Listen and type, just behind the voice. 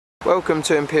Welcome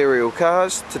to Imperial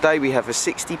Cars. Today we have a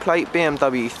 60 plate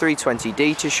BMW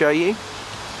 320d to show you.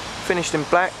 Finished in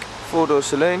black, 4-door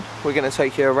saloon. We're going to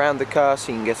take you around the car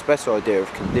so you can get a better idea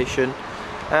of condition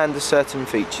and the certain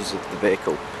features of the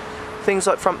vehicle. Things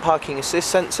like front parking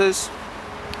assist sensors,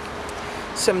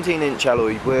 17-inch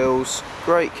alloy wheels,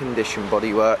 great condition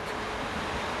bodywork.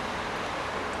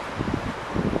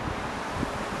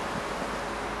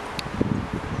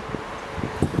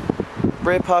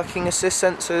 Rear parking assist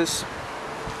sensors,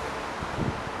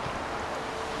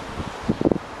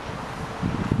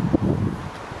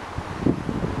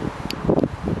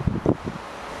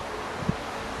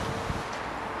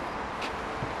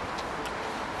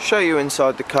 show you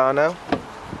inside the car now.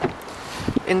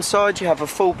 Inside you have a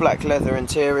full black leather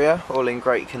interior, all in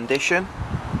great condition.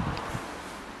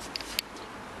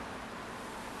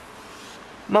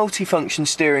 Multi-function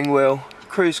steering wheel,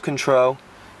 cruise control,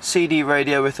 CD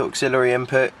radio with auxiliary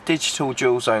input, digital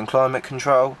dual zone climate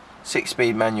control,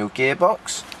 6-speed manual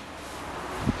gearbox.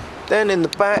 Then in the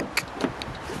back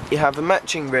you have a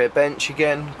matching rear bench,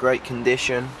 again great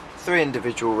condition, 3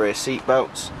 individual rear seat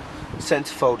belts,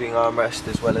 centre folding armrest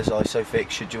as well as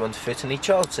ISOFIX should you want to fit any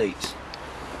child seats.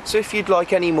 So if you'd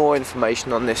like any more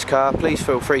information on this car, please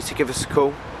feel free to give us a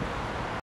call.